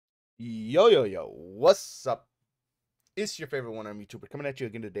Yo, yo, yo, what's up? It's your favorite one arm YouTuber coming at you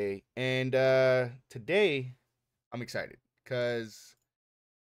again today. And today I'm excited because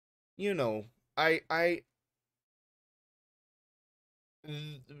you know, I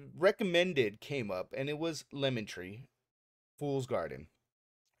recommended came up and it was Lemon Tree, Fool's Garden.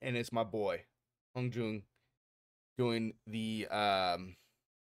 And it's my boy, HONGJOONG, doing the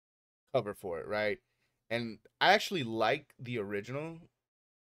cover for it, right? And I actually like the original.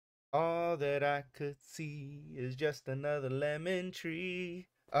 All that I could see is just another lemon tree.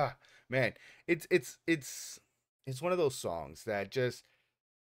 Ah, man, it's one of those songs that just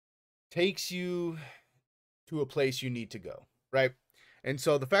takes you to a place you need to go, right? And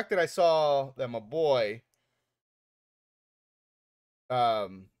so the fact that I saw that my boy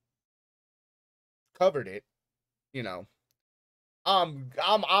um covered it, you know, I'm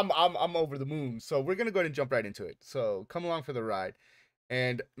over the moon. So we're gonna go ahead and jump right into it. So come along for the ride.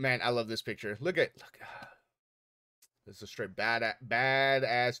 And man, I love this picture. Look. This is a straight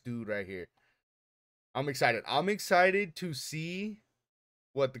badass dude right here. I'm excited. I'm excited to see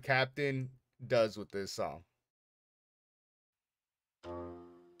what the captain does with this song.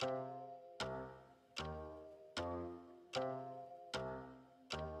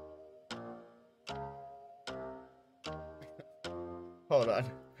 Hold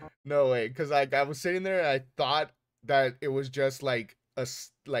on. No way, because like I was sitting there and I thought that it was just like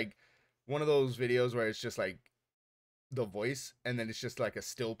like one of those videos where it's just like the voice and then it's just like a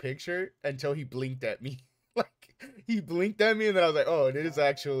still picture until he blinked at me. Like he blinked at me and then I was like, oh, it is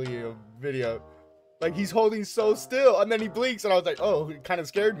actually a video. Like he's holding so still and then he blinks and I was like, oh, it kind of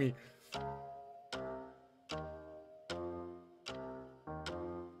scared me. I'm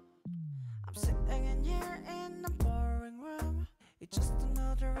sitting in here in a boring room. It's just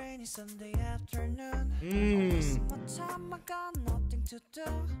another rainy Sunday afternoon. I'm wasting my time, I got nothing to do.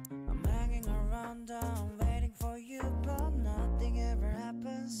 I'm hanging around, I'm waiting for you, but nothing ever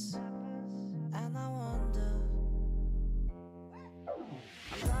happens. And I wonder. I'm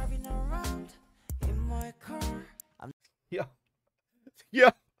driving around in my car.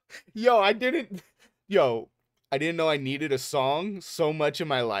 Yo, I didn't know I needed a song so much in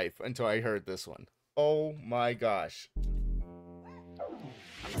my life until I heard this one. Oh my gosh. I'm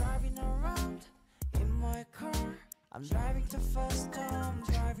driving around in my car. I'm driving too fast, I'm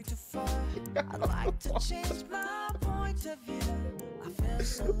driving too far. I'd like to change my point of view. I feel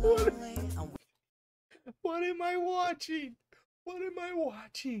so lonely. What am I watching? What am I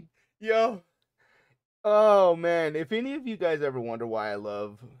watching? Yo. Oh man, if any of you guys ever wonder why I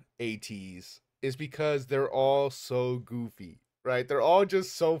love ATEEZ, it's because they're all so goofy, right? They're all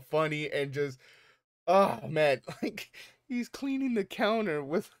just so funny and just oh man, like he's cleaning the counter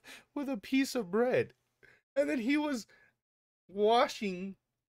with a piece of bread. And then he was washing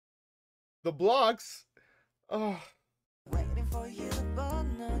the blocks. Oh, Waiting for you, but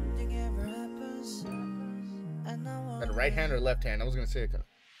nothing ever happens. And and right hand or left hand? I was gonna say it.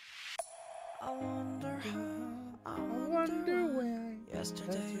 I wonder how, I Wonder why.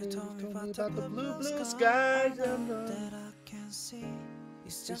 Yesterday you told me about the blue skies skies and that I can see.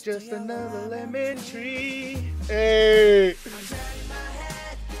 It's it's just just a another yellow lemon tree. Hey. I'm turning my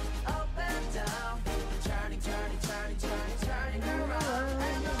head up and down. Turning around.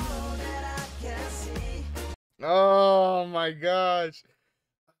 I know that I can see. Oh my gosh.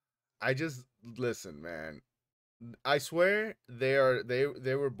 I just listen, man. I swear they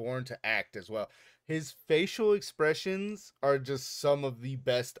were born to act as well. His facial expressions are just some of the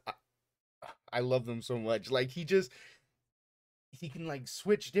best. I love them so much. Like he can like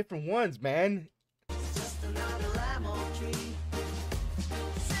switch different ones, man. Just another lemon tree.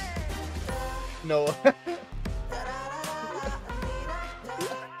 No.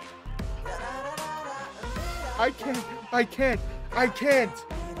 I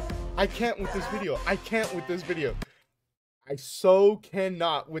can't with this video. I can't with this video. I so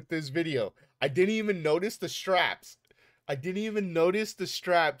cannot with this video. I didn't even notice the straps. I didn't even notice the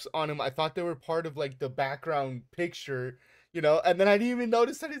straps on him. I thought they were part of like the background picture, and then I didn't even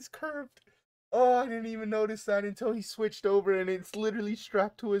notice that it's curved. Oh, I didn't even notice that until he switched over and it's literally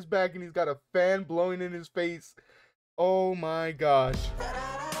strapped to his back and he's got a fan blowing in his face. Oh my gosh.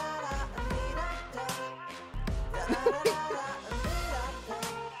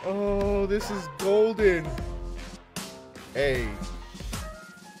 Oh, this is golden. Hey.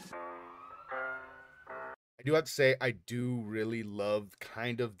 I do have to say, I do really love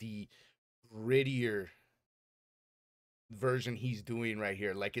kind of the grittier version he's doing right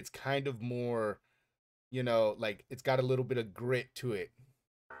here. Like, it's kind of more, like, it's got a little bit of grit to it.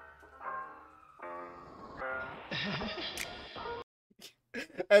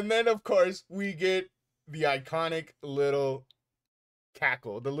 And then, of course, we get the iconic little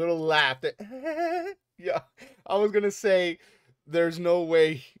cackle, the little laugh that, yeah, I was gonna say, there's no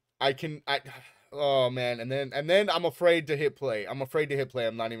way oh man, and then I'm afraid to hit play. I'm afraid to hit play.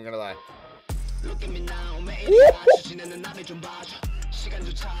 I'm not even gonna lie. Look at me now, 지내는 나를 좀 봐줘.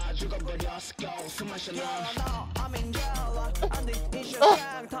 시간조차 죽어버렸어. Go, 숨 마셔 너. I'm in yellow. 안 돼,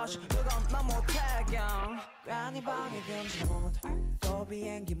 HONGJOONG 다시 그건 난 못해. 괜히 방에 금지 못. 또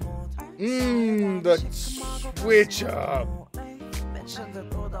비행기 못. The switch up.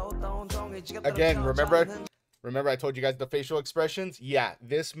 Again, remember I told you guys the facial expressions? Yeah,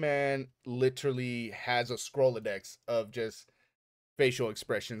 this man literally has a Scrolodex of just facial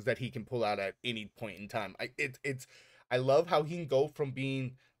expressions that he can pull out at any point in time. I love how he can go from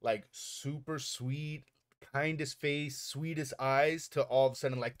being like super sweet, kindest face, sweetest eyes to all of a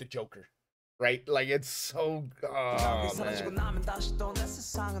sudden like the Joker, right? Like it's so man.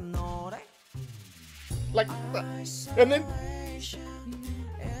 Like and then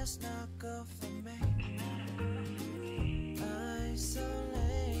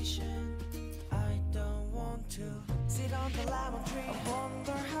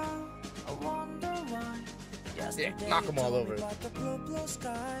yeah, knock them all over.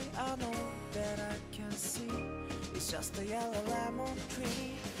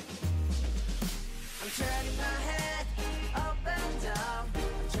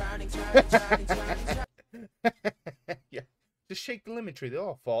 Yeah, just shake the lemon tree. They'll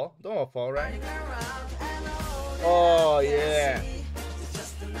all fall. They'll all fall, right? Oh yeah.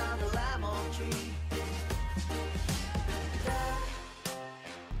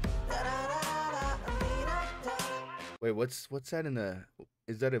 Wait, what's that in the?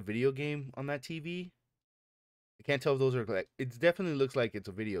 Is that a video game on that TV? I can't tell if those are like. It definitely looks like it's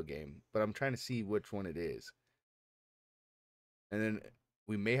a video game, but I'm trying to see which one it is. And then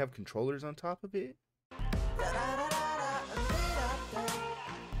we may have controllers on top of it.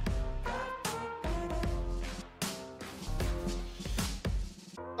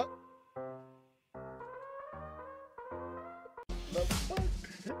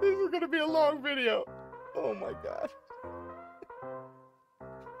 This is gonna be a long video. Oh my god.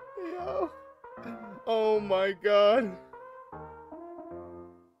 Yo. Oh my god.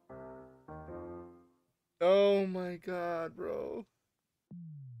 Oh my god, bro.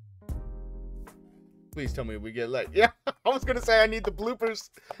 Please tell me we get like, yeah, I was gonna say I need the bloopers.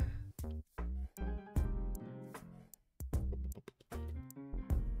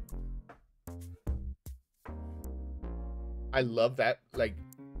 I love that, like,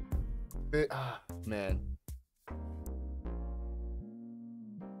 man.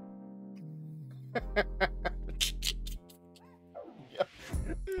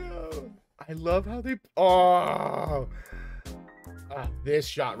 I love how they, this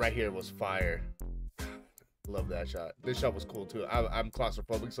shot right here was fire. Love that shot. This shot was cool too. I'm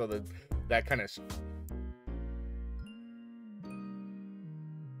claustrophobic, so that kind of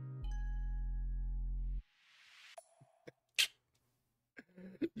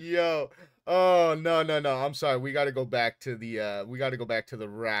yo. Oh no. I'm sorry. We got to go back to the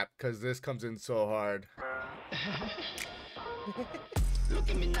rap because this comes in so hard. Look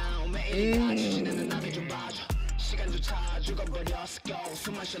at me now, 지내는 나를 좀 봐줘. 시간조차 죽어버렸어. Go,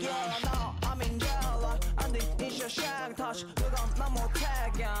 숨 마셔 너. I'm in yellow. 안 돼, HONGJOONG 다시 그건 난 못해.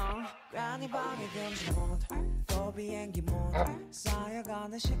 괜히 방에 금지 못. 또 비행기 못.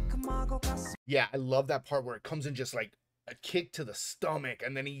 쌓여가는 시큼하고 가슴. Yeah, I love that part where it comes in just like a kick to the stomach,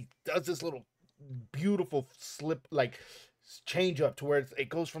 and then he does this little beautiful slip, like change up to where it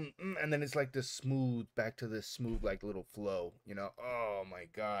goes from, and then it's like this smooth back to this smooth, like little flow, you know? Oh my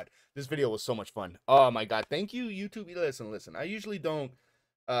god, this video was so much fun. Oh my god, thank you, YouTube. Listen. I usually don't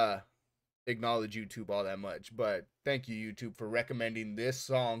acknowledge YouTube all that much, but thank you, YouTube, for recommending this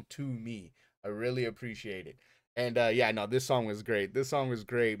song to me. I really appreciate it. And yeah, no, this song was great. This song was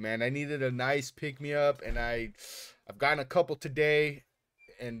great, man. I needed a nice pick-me-up, and I've gotten a couple today,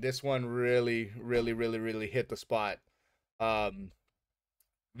 and this one really hit the spot.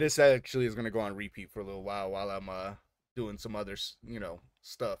 This actually is gonna go on repeat for a little while I'm doing some other,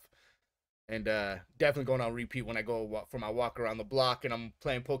 stuff, and definitely going on repeat when I go for my walk around the block and I'm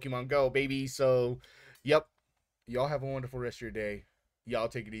playing Pokemon Go, baby. So, yep, y'all have a wonderful rest of your day. Y'all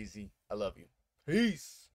take it easy. I love you. Peace.